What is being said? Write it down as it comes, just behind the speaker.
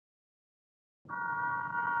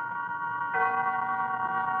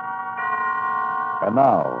And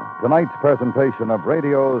now, tonight's presentation of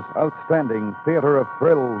radio's outstanding theater of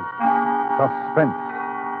thrills, Suspense.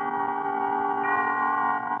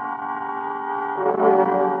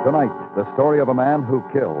 Tonight, the story of a man who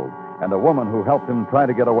killed and a woman who helped him try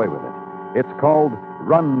to get away with it. It's called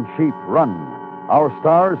Run, Sheep, Run. Our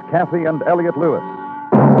stars, Kathy and Elliot Lewis.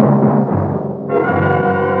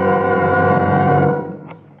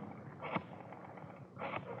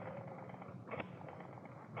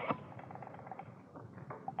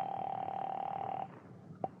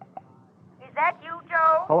 Is that you,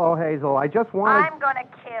 Joe? Hello, Hazel. I just wanted... I'm gonna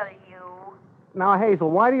kill you. Now, Hazel,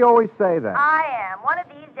 why do you always say that? I am. One of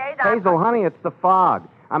these days I'm... Hazel, honey, it's the fog.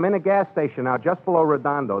 I'm in a gas station now, just below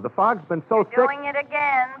Redondo. The fog's been so thick... Doing it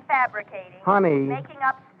again, fabricating. Honey. Making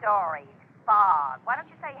up stories. Fog. Why don't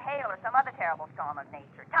you say hail or some other terrible storm of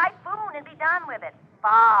nature? Typhoon and be done with it.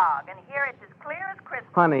 Fog. And here it's as clear as Christmas.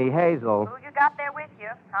 Honey, Hazel. Who you got there with you?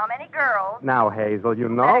 How many girls? Now, Hazel, you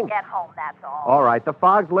know... Better get home, that's all. All right, the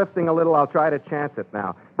fog's lifting a little. I'll try to chance it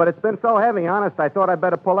now. But it's been so heavy, honest, I thought I'd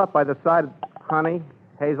better pull up by the side... Honey?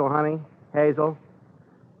 Hazel, honey? Hazel?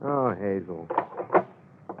 Oh, Hazel.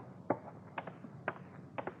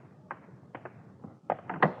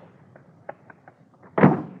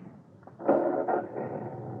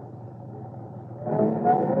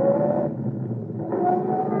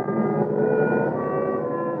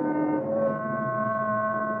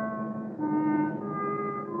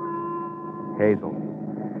 Hazel.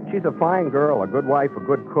 She's a fine girl, a good wife, a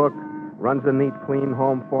good cook, runs a neat, clean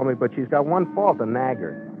home for me, but she's got one fault, a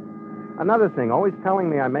nagger. Another thing, always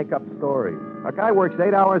telling me I make up stories. A guy works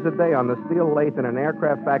 8 hours a day on the steel lathe in an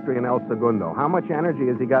aircraft factory in El Segundo. How much energy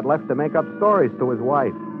has he got left to make up stories to his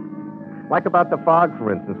wife? Like about the fog,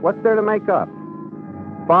 for instance. What's there to make up?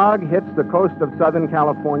 Fog hits the coast of Southern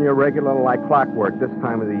California regular like clockwork this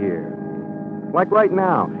time of the year. Like right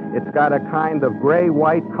now, it's got a kind of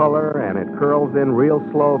gray-white color, and it curls in real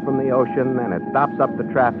slow from the ocean, and it stops up the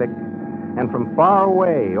traffic. And from far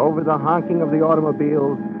away, over the honking of the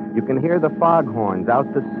automobiles, you can hear the foghorns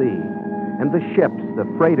out to sea, and the ships, the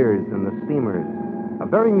freighters and the steamers. A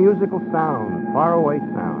very musical sound, faraway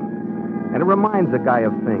sound. And it reminds a guy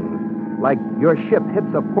of things, like your ship hits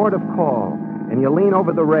a port of call, and you lean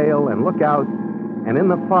over the rail and look out, and in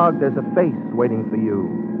the fog there's a face waiting for you,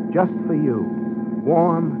 just for you.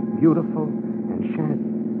 Warm, beautiful, and shed.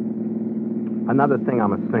 Another thing,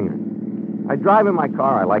 I'm a singer. I drive in my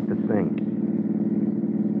car. I like to sing.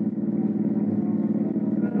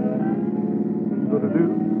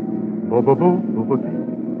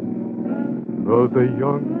 The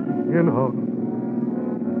young in heart.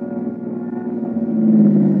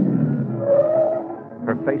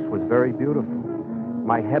 Her face was very beautiful.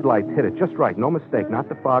 My headlights hit it just right. No mistake. Not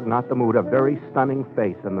the fog, not the mood. A very stunning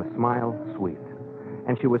face, and the smile sweet.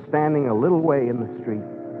 And she was standing a little way in the street,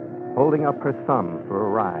 holding up her thumb for a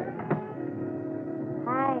ride.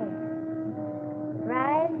 Hi.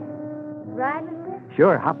 Ride? Ride with me?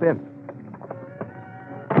 Sure, hop in.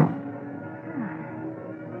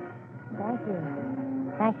 Thank you.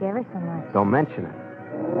 Thank you ever so much. Don't mention it.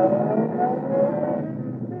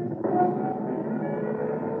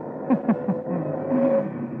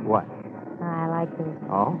 What? I like this.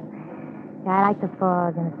 Oh? Yeah, I like the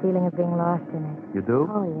fog and the feeling of being lost in it. You do?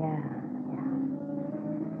 Oh, yeah.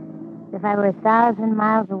 If I were 1,000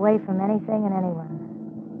 miles away from anything and anyone.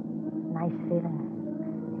 Nice feeling.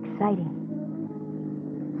 Exciting.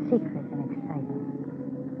 Secret and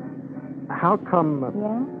exciting. How come...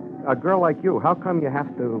 Yeah? A girl like you, how come you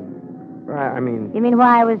have to... You mean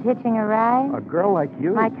why I was hitching a ride? A girl like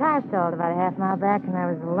you? My car stalled about a half mile back and I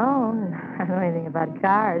was alone. I don't know anything about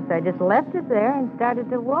cars, so I just left it there and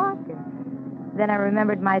started to walk. And then I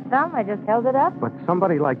remembered my thumb. I just held it up. But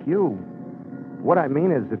somebody like you, what I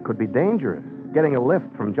mean is it could be dangerous. Getting a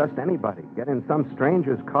lift from just anybody. Get in some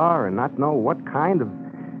stranger's car and not know what kind of...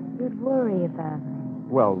 You'd worry about me.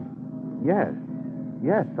 Well, yes.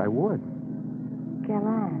 Yes, I would.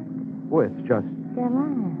 Gallant. Well, it's just...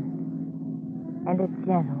 Gallant. And a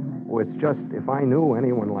gentleman. Well, it's just if I knew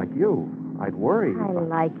anyone like you, I'd worry. I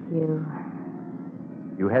like you.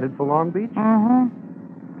 You headed for Long Beach?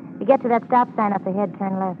 Mm-hmm. You get to that stop sign up ahead,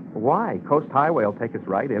 turn left. Why? Coast Highway will take us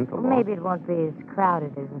right into Long... Maybe it won't be as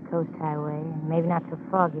crowded as the Coast Highway, and maybe not so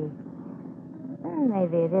foggy.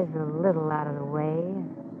 Maybe it is a little out of the way.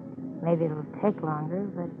 Maybe it'll take longer,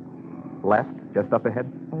 but... Left, just up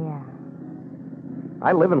ahead? Yeah.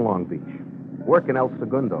 I live in Long Beach. Work in El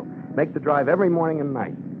Segundo. Make the drive every morning and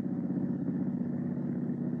night.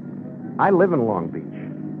 I live in Long Beach.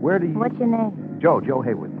 Where do you... What's your name? Joe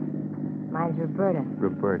Haywood. Mine's Roberta.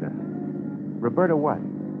 Roberta. Roberta what?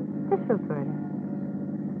 This Roberta.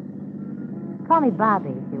 Call me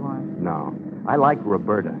Bobby if you want. No. I like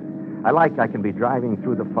Roberta. I can be driving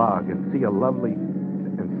through the fog and see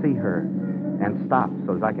her and stop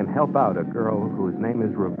so that I can help out a girl whose name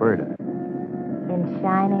is Roberta. In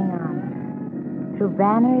shining armor. Through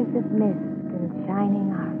banners of mist in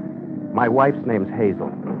shining armor. My wife's name's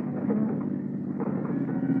Hazel.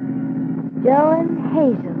 Joe and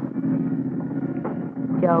Hazel.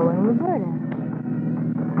 Joe and Roberta.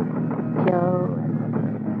 Joe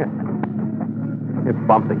and... It's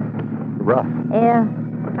bumpy. Rough. Yeah.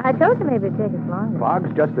 I told you maybe it'd take us longer.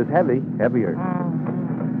 Fog's just as heavy. Heavier.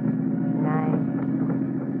 Nice.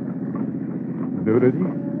 Do-do-dee.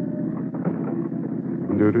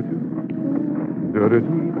 Do-do-doo.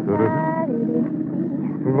 Do-do-doo. Do-do-doo.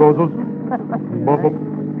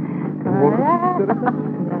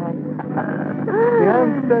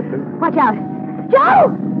 Watch out. Joe!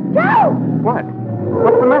 Joe! What?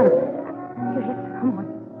 What's the matter? You hit someone.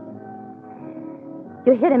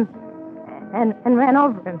 You hit him and ran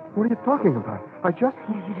over him. What are you talking about? I just...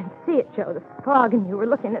 You didn't see it, Joe. The fog, and you were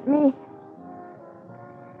looking at me.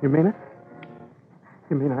 You mean it?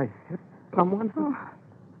 You mean I hit someone? Oh.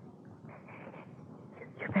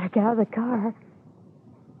 You better get out of the car.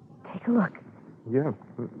 Take a look. Yeah.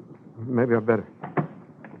 Maybe I better.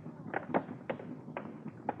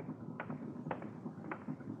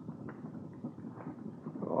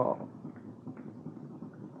 Oh.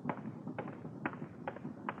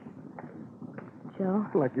 Joe?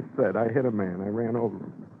 Like you said, I hit a man. I ran over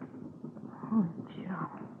him. Oh, Joe.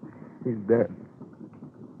 He's dead.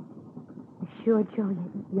 You sure, Joe?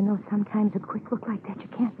 You know sometimes a quick look like that you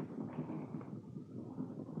can't...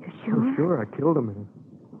 You sure? I'm sure I killed him.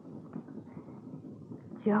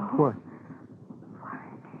 Joe? What?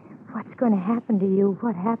 What's going to happen to you?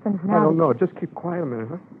 What happens now? I don't know. Just keep quiet a minute,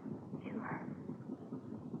 huh? Sure.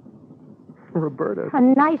 Roberta. A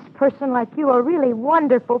nice person like you, a really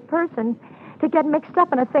wonderful person, to get mixed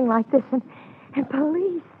up in a thing like this, and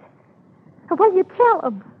police. What do you tell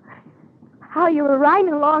them? How you were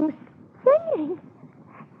riding along singing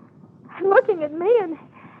and looking at me and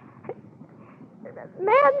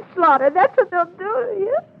manslaughter. That's what they'll do to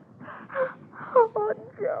you. Oh,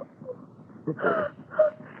 Joe.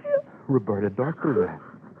 Roberta, don't do that.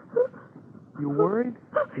 You worried?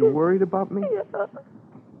 You worried about me? Yeah.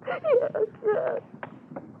 Yes.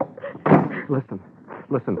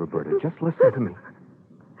 Listen, Roberta. Just listen to me.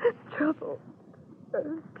 Trouble.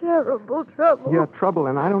 Terrible trouble. Yeah, trouble,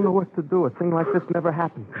 and I don't know what to do. A thing like this never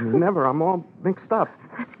happened to me. Never. I'm all mixed up.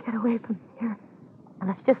 Let's get away from here. And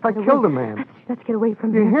let's just I killed a man. Let's get away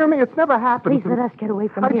from You here. hear me? It's never happened. Please let us get away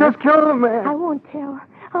from I here. just killed a man. I won't tell.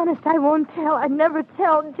 Honest, I won't tell. I'd never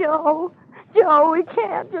tell Joe. Joe, we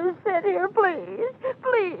can't just sit here, please.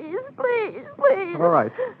 Please, please, please. All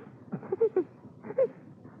right.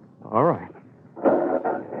 All right.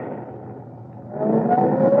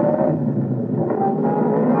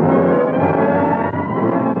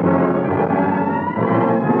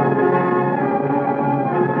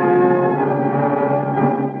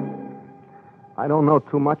 I don't know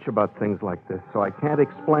too much about things like this, so I can't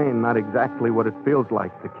explain not exactly what it feels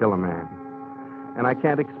like to kill a man. And I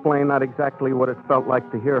can't explain not exactly what it felt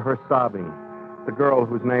like to hear her sobbing, the girl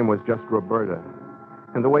whose name was just Roberta,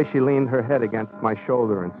 and the way she leaned her head against my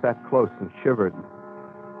shoulder and sat close and shivered,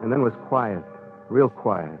 and then was quiet, real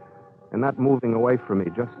quiet, and not moving away from me,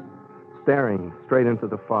 just staring straight into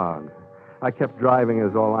the fog. I kept driving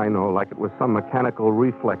is all I know, like it was some mechanical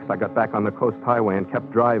reflex. I got back on the coast highway and kept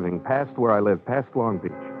driving, past where I lived, past Long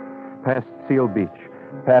Beach, past Seal Beach,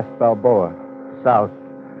 past Balboa, south,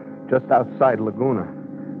 just outside Laguna.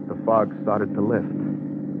 The fog started to lift.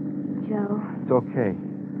 Joe. It's okay.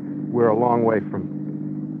 We're a long way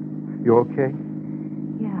from... You okay?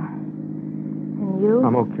 Yeah. And you?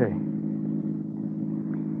 I'm okay.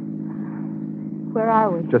 Where are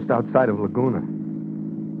we? Just outside of Laguna.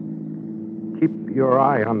 Keep your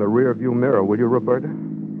eye on the rear view mirror, will you, Roberta?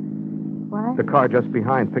 What? The car just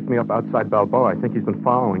behind picked me up outside Balboa. I think he's been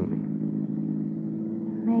following me.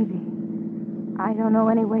 Maybe. I don't know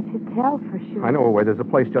any way to tell for sure. I know a way. There's a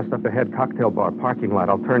place just up ahead, cocktail bar, parking lot.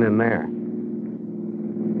 I'll turn in there.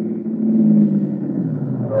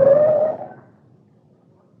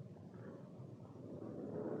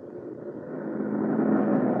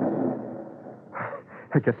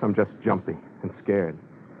 I guess I'm just jumpy and scared.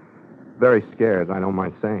 Very scared, I don't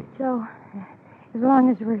mind saying. Joe, as long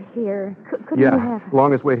as we're here, could we Yeah, have... as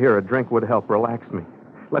long as we're here, a drink would help relax me.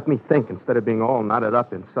 Let me think instead of being all knotted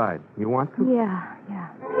up inside. You want to? Yeah.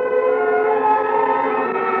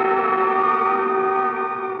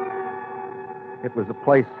 It was a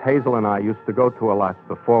place Hazel and I used to go to a lot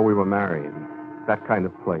before we were married. That kind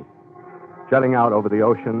of place. Jutting out over the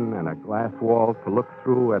ocean and a glass wall to look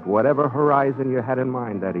through at whatever horizon you had in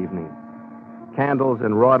mind that evening. Candles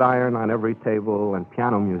and wrought iron on every table and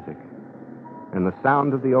piano music. And the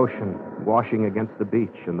sound of the ocean washing against the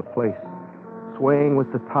beach and the place swaying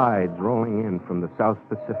with the tides rolling in from the South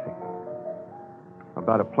Pacific.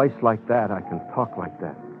 About a place like that, I can talk like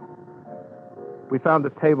that. We found a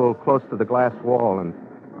table close to the glass wall, and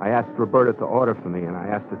I asked Roberta to order for me, and I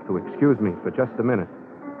asked her to excuse me for just a minute,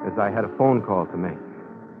 as I had a phone call to make.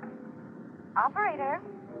 Operator.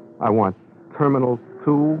 I want Terminal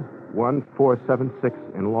 21476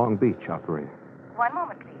 in Long Beach, operator. 1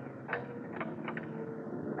 moment, please.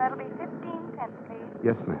 That'll be 15 cents, please.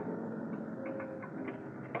 Yes, ma'am.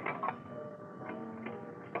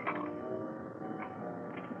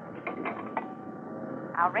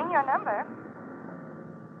 I'll ring your number.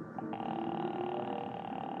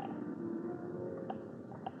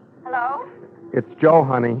 Hello? It's Joe,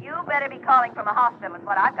 honey. You better be calling from a hospital is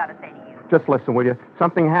what I've got to say to you. Just listen, will you?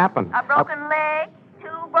 Something happened. A broken leg? 2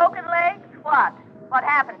 broken legs? What? What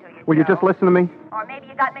happened to you, Will you Joe? just listen to me? Or maybe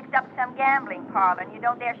you got mixed up in some gambling parlor and you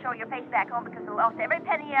don't dare show your face back home because you lost every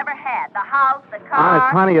penny you ever had. The house, the car.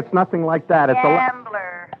 Honest, honey, it's nothing like that. It's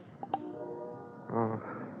Gambler. Oh.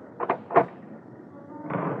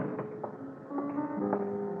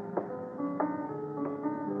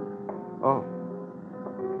 Oh.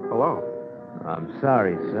 Hello. I'm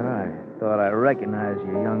sorry, sir. I thought I recognized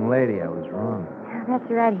your young lady. I was wrong. That's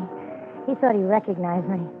right. He thought he recognized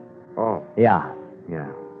me. Oh. Yeah.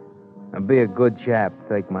 Now be a good chap.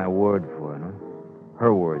 Take my word for it, huh?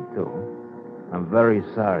 Her word, too. I'm very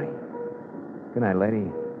sorry. Good night,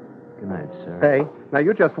 lady. Good night, sir. Hey, now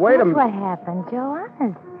you just wait a That's minute. what happened, Joe,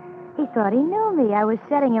 honest. He thought he knew me. I was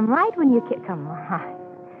setting him right when you Come on.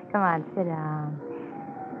 Come on, sit down.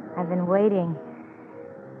 I've been waiting.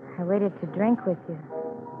 I waited to drink with you.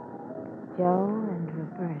 Joe and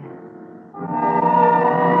Roberta.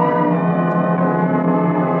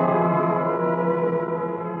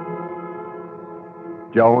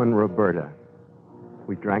 Joe and Roberta.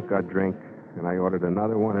 We drank our drink, and I ordered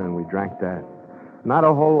another one, and we drank that. Not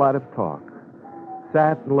a whole lot of talk.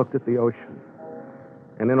 Sat and looked at the ocean.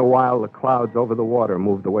 And in a while, the clouds over the water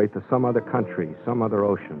moved away to some other country, some other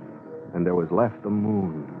ocean. And there was left the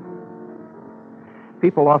moon.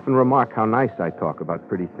 People often remark how nice I talk about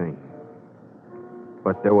pretty things.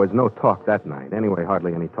 But there was no talk that night. Anyway,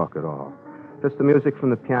 hardly any talk at all. Just the music from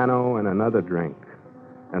the piano and another drink.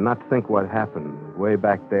 And not think what happened way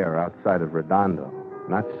back there outside of Redondo.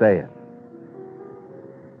 Not say it.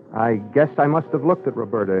 I guess I must have looked at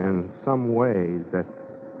Roberta in some way that...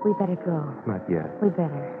 We better go. Not yet. We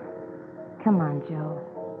better. Come on, Joe.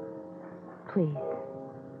 Please.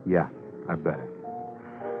 Yeah, I better.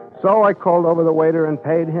 So I called over the waiter and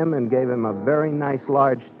paid him and gave him a very nice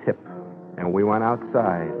large tip. And we went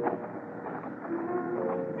outside.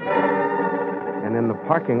 And in the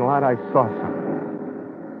parking lot, I saw something.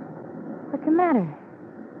 What's the matter?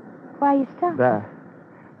 Why are you stopped?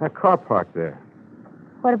 That car parked there.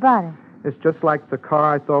 What about it? It's just like the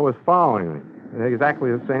car I thought was following me. It's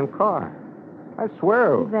exactly the same car. I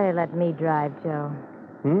swear. You better let me drive, Joe.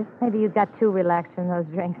 Maybe you got too relaxed from those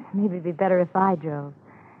drinks. Maybe it'd be better if I drove.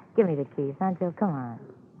 Give me the keys, huh, Joe? Come on.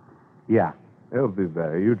 Yeah, it'll be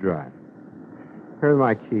better. You drive. Here's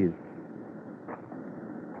my keys.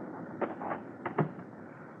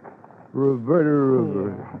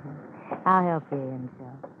 Roberta. I'll help you in,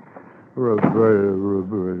 Joe. Roberta.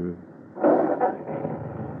 Roberta.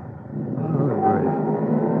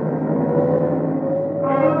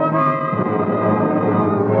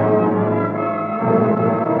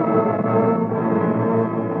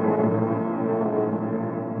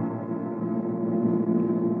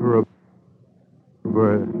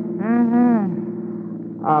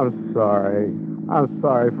 I'm sorry. I'm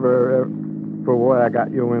sorry for what I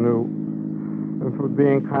got you into. And for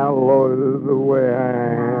being kind of loaded the way I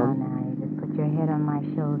am. No, you just put your head on my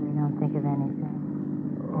shoulder. Don't think of anything.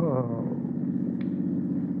 Oh.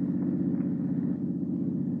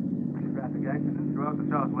 Traffic accidents throughout the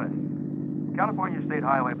Southwest. California State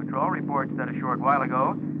Highway Patrol reports that a short while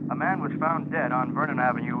ago, a man was found dead on Vernon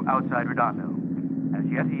Avenue outside Redondo. As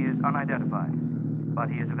yet, he is unidentified, but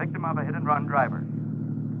he is a victim of a hit-and-run driver.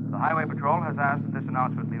 The Highway Patrol has asked that this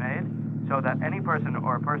announcement be made so that any person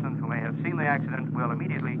or persons who may have seen the accident will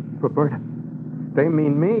immediately... Roberta, they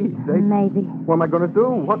mean me. Maybe. What am I going to do?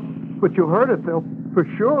 What? But you heard it. They'll... For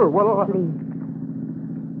sure. Well... Sleep.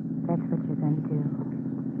 That's what you're going to do.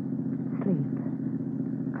 Sleep.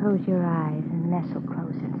 Close your eyes and nestle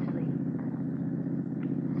close and sleep.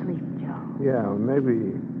 Sleep, Joe. Yeah,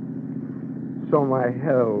 maybe so my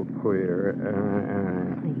head'll clear.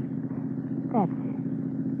 Sleep. That's it.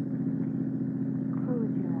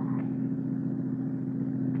 Close your eyes.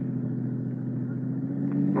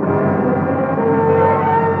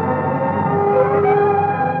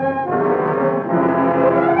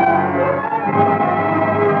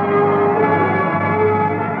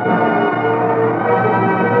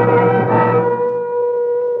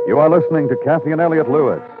 You are listening to Kathy and Elliot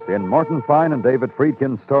Lewis in Morton Fine and David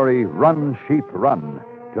Friedkin's story, Run, Sheep, Run.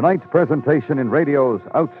 Tonight's presentation in radio's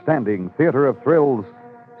outstanding theater of thrills,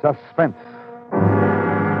 Suspense.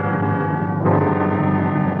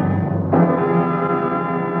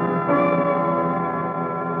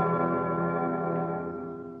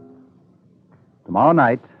 Tomorrow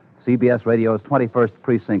night, CBS Radio's 21st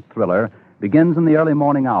Precinct thriller begins in the early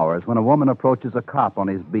morning hours when a woman approaches a cop on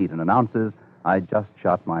his beat and announces, "I just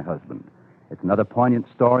shot my husband." It's another poignant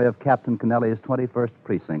story of Captain Kennelly's 21st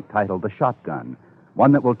Precinct titled The Shotgun,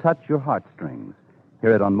 one that will touch your heartstrings.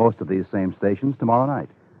 Hear it on most of these same stations tomorrow night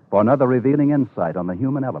for another revealing insight on the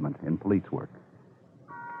human element in police work.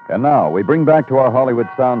 And now we bring back to our Hollywood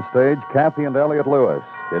soundstage Kathy and Elliot Lewis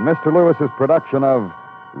in Mr. Lewis's production of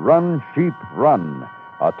Run, Sheep, Run,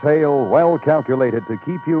 a tale well calculated to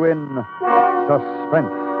keep you in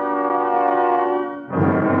suspense.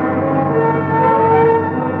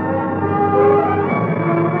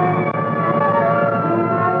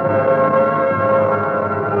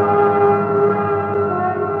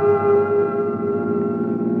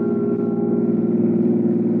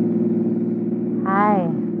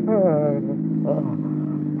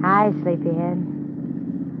 Hi, sleepyhead.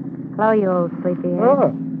 Hello, you old sleepyhead.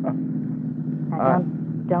 Now,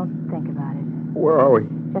 don't think about it. Where are we?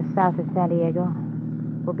 Just south of San Diego.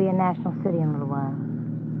 We'll be in National City in a little while.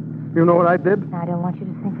 You know what I did? Now, I don't want you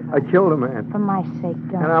to think about I it. killed a man. For my sake,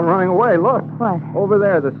 don't. And I'm running away. Look. What? Over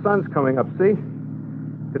there, the sun's coming up, see?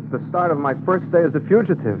 It's the start of my first day as a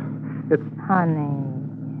fugitive. It's... Honey.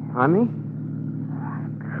 Honey?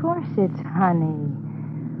 Of course it's honey.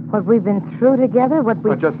 What we've been through together, what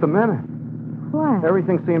we... Oh, just a minute. What?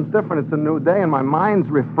 Everything seems different. It's a new day, and my mind's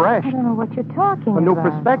refreshed. I don't know what you're talking A new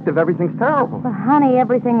about. perspective. Everything's terrible. Well, honey,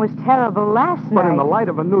 everything was terrible last night. But in the light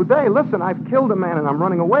of a new day, listen, I've killed a man, and I'm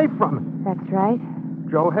running away from it. That's right.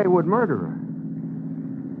 Joe Haywood, murderer.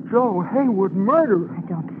 Joe Haywood, murderer. Now,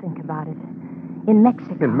 don't think about it. In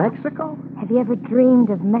Mexico. In Mexico? Have you ever dreamed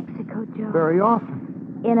of Mexico, Joe? Very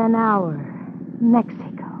often. In an hour.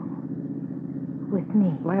 Mexico. With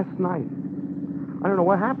me. Last night. I don't know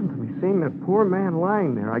what happened to me, seeing that poor man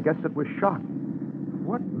lying there. I guess it was shock.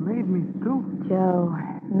 What made me do it? Joe,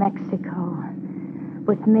 Mexico.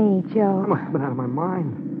 With me, Joe. I must have been out of my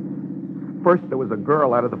mind. First, there was a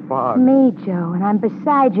girl out of the fog. Me, Joe, and I'm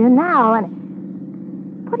beside you now,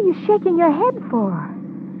 and... What are you shaking your head for?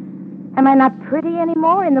 Am I not pretty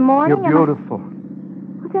anymore in the morning? You're beautiful.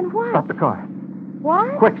 Well, then what? Stop the car.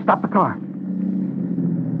 What? Quick, stop the car.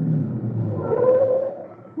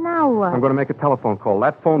 Now what? I'm going to make a telephone call.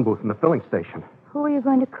 That phone booth in the filling station. Who are you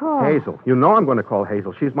going to call? Hazel. You know I'm going to call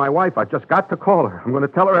Hazel. She's my wife. I've just got to call her. I'm going to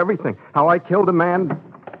tell her everything. How I killed a man.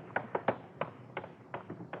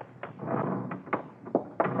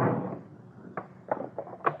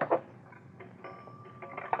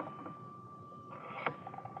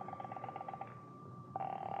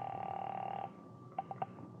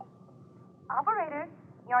 Operator,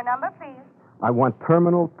 your number, please. I want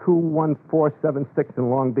Terminal 21476 in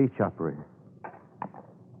Long Beach, operator.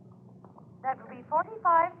 That will be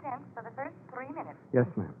 45 cents for the first 3 minutes. Yes,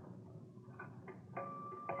 ma'am.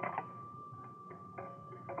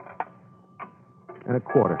 And a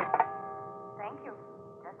quarter. Thank you.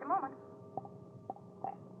 Just a moment.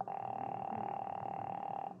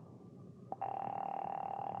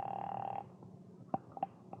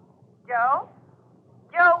 Joe?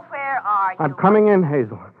 Joe, where are you? I'm coming in,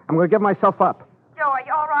 Hazel. I'm going to give myself up. Joe, are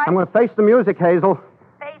you all right? I'm going to face the music, Hazel.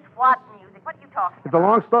 Face what music? What are you talking It's a about?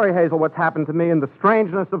 long story, Hazel, what's happened to me and the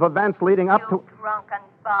strangeness of events leading up You to... drunken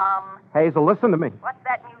bum. Hazel, listen to me. What's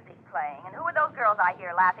that music playing? And who are those girls I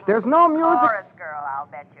hear laughing? There's no music. Chorus girl, I'll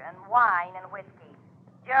bet you. And wine and whiskey.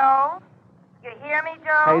 Joe? You hear me,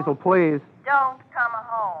 Joe? Hazel, please. Don't come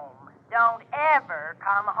home. Don't ever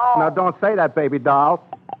come home. Now, don't say that, baby doll.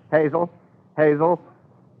 Hazel. Hazel.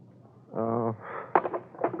 Oh.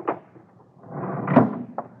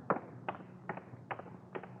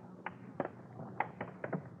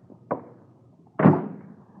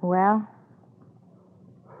 Well?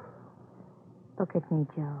 Look at me,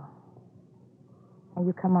 Joe. Now,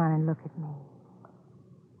 you come on and look at me.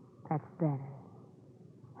 That's better.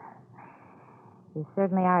 You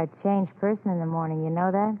certainly are a changed person in the morning, you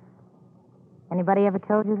know that? Anybody ever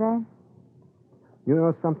told you that? You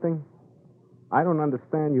know something? I don't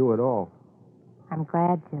understand you at all. I'm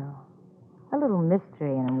glad, Joe. A little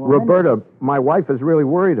mystery in a woman. Roberta, my wife is really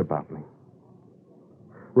worried about me.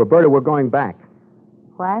 Roberta, we're going back.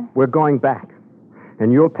 What? We're going back.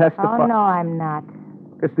 And you'll testify. Oh, no, I'm not.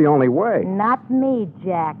 It's the only way. Not me,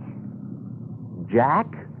 Jack. Jack?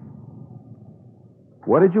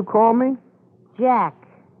 What did you call me? Jack.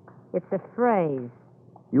 It's a phrase.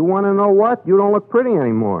 You want to know what? You don't look pretty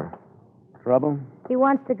anymore. Trouble? He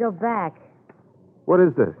wants to go back. What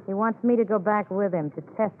is this? He wants me to go back with him to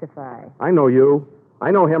testify. I know you.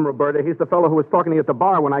 I know him, Roberta. He's the fellow who was talking to you at the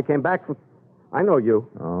bar when I came back from... I know you.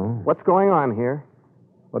 Oh? What's going on here?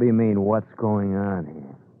 What do you mean, what's going on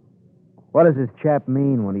here? What does this chap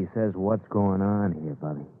mean when he says what's going on here,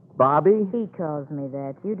 Bobby? Bobby? He calls me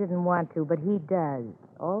that. You didn't want to, but he does.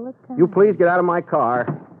 All the time. You please get out of my car.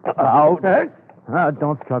 Out?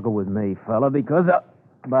 Don't struggle with me, fella, because...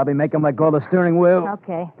 Bobby, make him let go of the steering wheel.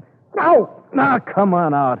 Okay. No! Now, come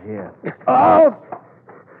on out here. Oh!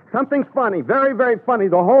 Something's funny. Very, very funny.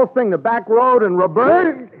 The whole thing, the back road and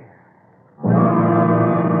Roberta...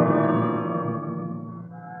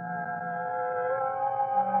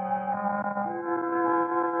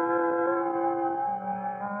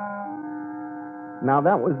 Now,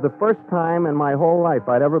 that was the first time in my whole life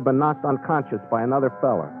I'd ever been knocked unconscious by another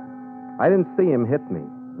fella. I didn't see him hit me.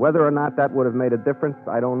 Whether or not that would have made a difference,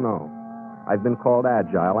 I don't know. I've been called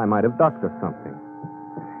agile. I might have ducked or something.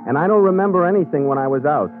 And I don't remember anything when I was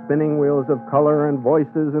out. Spinning wheels of color and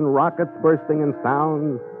voices and rockets bursting and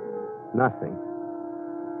sounds. Nothing.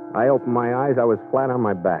 I opened my eyes. I was flat on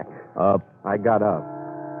my back. Up. I got up.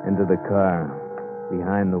 Into the car.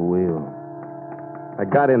 Behind the wheel. I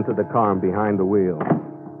got into the car and behind the wheel.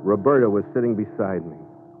 Roberta was sitting beside me.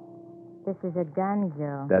 This is a gun,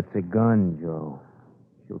 Joe. That's a gun, Joe.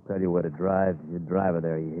 She'll tell you where to drive. You drive her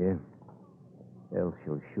there, you hear? Else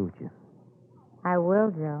she'll shoot you. I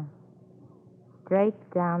will, Joe. Straight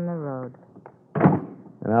down the road.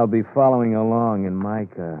 And I'll be following along in my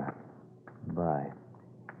car. Bye.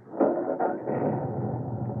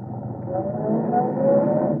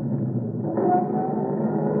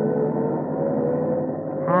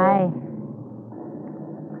 Hi.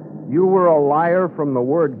 You were a liar from the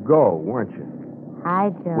word go, weren't you? Hi,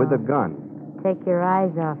 Joe. With a gun. Take your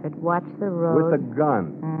eyes off it. Watch the road. With a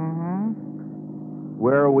gun. Mm-hmm.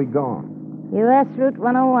 Where are we going? U.S. Route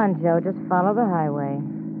 101, Joe. Just follow the highway.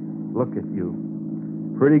 Look at you.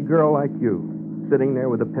 Pretty girl like you, sitting there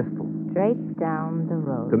with a pistol. Straight down the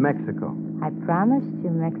road. To Mexico. I promised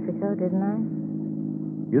you Mexico, didn't I?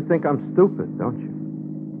 You think I'm stupid, don't you?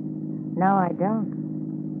 No, I don't.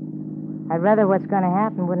 I'd rather what's going to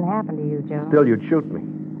happen wouldn't happen to you, Joe. Still, you'd shoot me.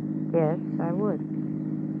 Yes, I would.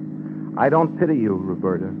 I don't pity you,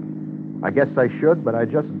 Roberta. I guess I should, but I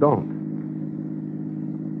just don't.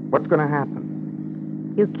 What's going to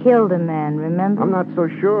happen? You killed a man, remember? I'm not so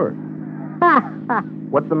sure. Ha ha!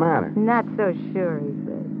 What's the matter? Not so sure, he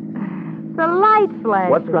said. The light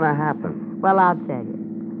flashed. What's going to happen? Well, I'll tell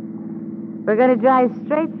you. We're going to drive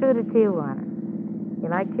straight through to Tijuana. You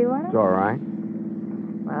like Tijuana? It's all right.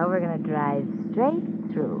 Well, we're going to drive straight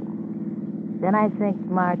through. Then I think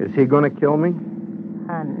Mark... Is he going to kill me?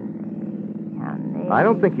 Honey. I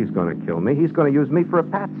don't think he's going to kill me. He's going to use me for a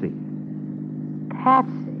patsy. Patsy?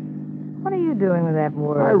 What are you doing with that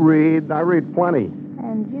word? I read plenty.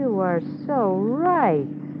 And you are so right.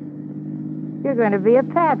 You're going to be a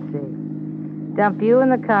patsy. Dump you in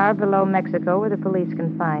the car below Mexico where the police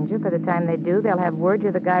can find you. By the time they do, they'll have word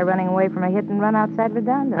you're the guy running away from a hit and run outside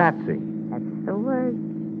Redondo. Patsy. That's the word.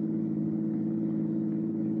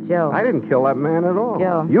 Joe. I didn't kill that man at all.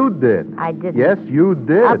 Joe. You did. I didn't. Yes, you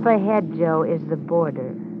did. Up ahead, Joe, is the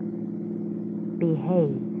border.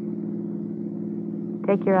 Behave.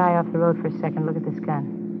 Take your eye off the road for a second. Look at this gun.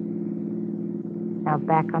 Now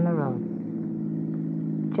back on the road.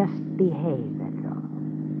 Just behave, that's all.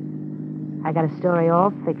 I got a story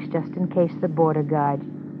all fixed just in case the border guards.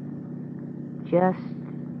 Just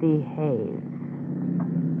behave.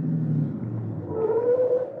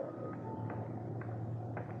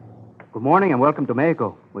 Good morning and welcome to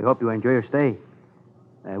Mexico. We hope you enjoy your stay.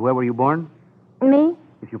 Where were you born, Me?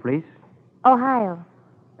 if you please? Ohio.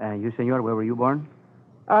 And you, senor, where were you born?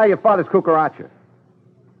 Your father's cucaracha.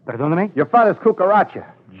 Perdóname? Your father's cucaracha,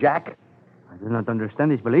 Jack. I do not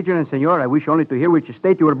understand this belligerence, senor. I wish only to hear which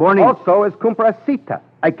state you were born in. Also is comprasita.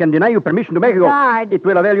 I can deny you permission to Mexico. Guard. It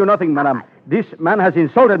will avail you nothing, madam. This man has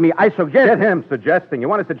insulted me. I suggest... Get him suggesting. You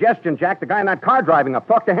want a suggestion, Jack? The guy in that car driving up.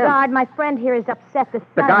 Talk to him. Guard, my friend here is upset. The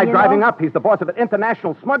guy driving up, he's the boss of an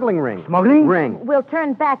international smuggling ring. Smuggling? Ring. We'll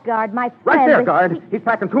turn back, Guard. My friend... Right there, guard. He's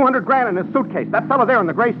packing 200 grand in his suitcase. That fellow there in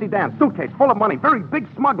the gray sedan. Suitcase full of money. Very big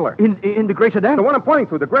smuggler. In the gray sedan? The one I'm pointing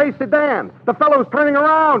to, the gray sedan. The fellow's turning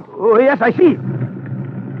around. Oh, yes, I see.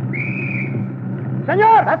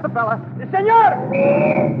 Senor! That's the fella. Senor!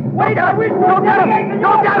 Wait, I will... Don't get him!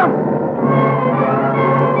 Don't get him!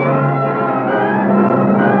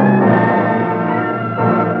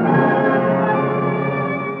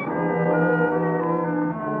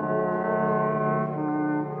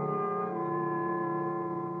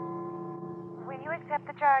 Will you accept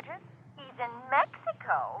the charges? He's in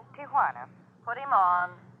Mexico, Tijuana. Put him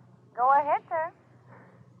on. Go ahead, sir.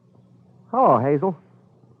 Oh, Hazel.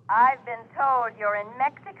 I've been told you're in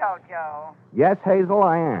Mexico, Joe. Yes, Hazel,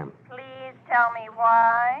 I am. Please tell me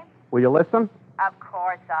why. Will you listen? Of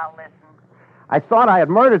course I'll listen. I thought I had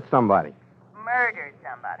murdered somebody. Murdered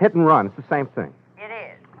somebody. Hit and run. It's the same thing. It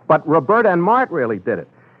is. But Roberta and Mart really did it.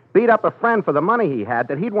 Beat up a friend for the money he had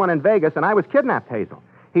that he'd won in Vegas, and I was kidnapped, Hazel.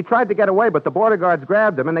 He tried to get away, but the border guards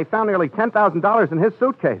grabbed him, and they found nearly $10,000 in his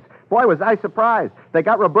suitcase. Boy, was I surprised. They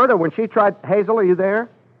got Roberta when she tried... Hazel, are you there?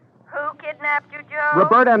 Who kidnapped you, Joe?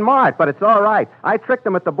 Roberta and Mart, but it's all right. I tricked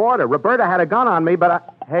them at the border. Roberta had a gun on me, but I...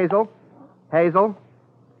 Hazel? Hazel?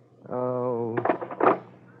 Oh...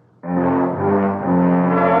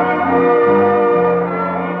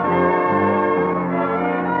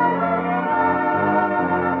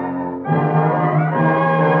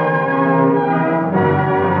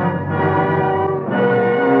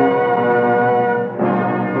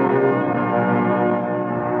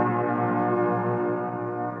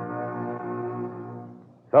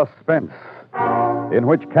 Suspense, in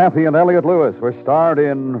which Kathy and Elliot Lewis were starred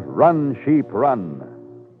in Run, Sheep, Run.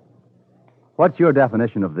 What's your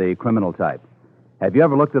definition of the criminal type? Have you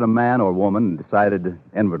ever looked at a man or woman and decided,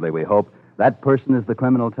 inwardly we hope, that person is the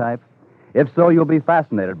criminal type? If so, you'll be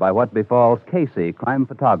fascinated by what befalls Casey, crime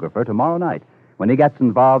photographer, tomorrow night when he gets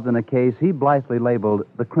involved in a case he blithely labeled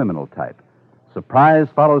the criminal type. Surprise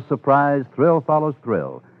follows surprise, thrill follows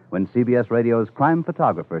thrill when CBS Radio's crime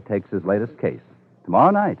photographer takes his latest case.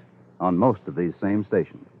 Tomorrow night on most of these same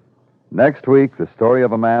stations. Next week, the story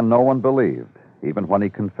of a man no one believed, even when he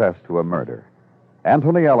confessed to a murder.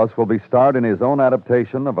 Anthony Ellis will be starred in his own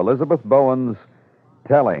adaptation of Elizabeth Bowen's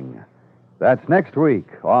Telling. That's next week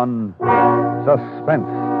on Suspense.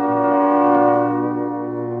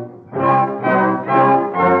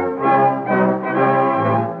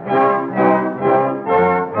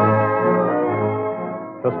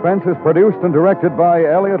 Suspense is produced and directed by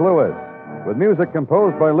Elliot Lewis, with music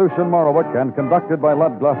composed by Lucien Morawick and conducted by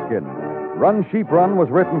Lud Gluskin. Run, Sheep, Run was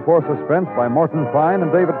written for Suspense by Morton Fine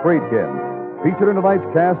and David Friedkin. Featured in tonight's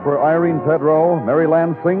cast were Irene Tedrow, Mary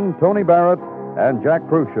Lansing, Tony Barrett, and Jack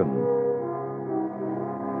Crucian.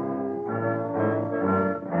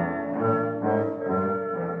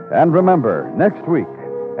 And remember, next week,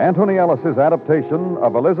 Anthony Ellis's adaptation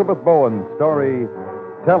of Elizabeth Bowen's story,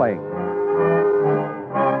 Telling.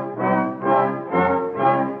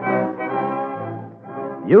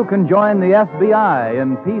 You can join the FBI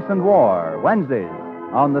in Peace and War, Wednesdays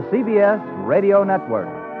on the CBS Radio Network.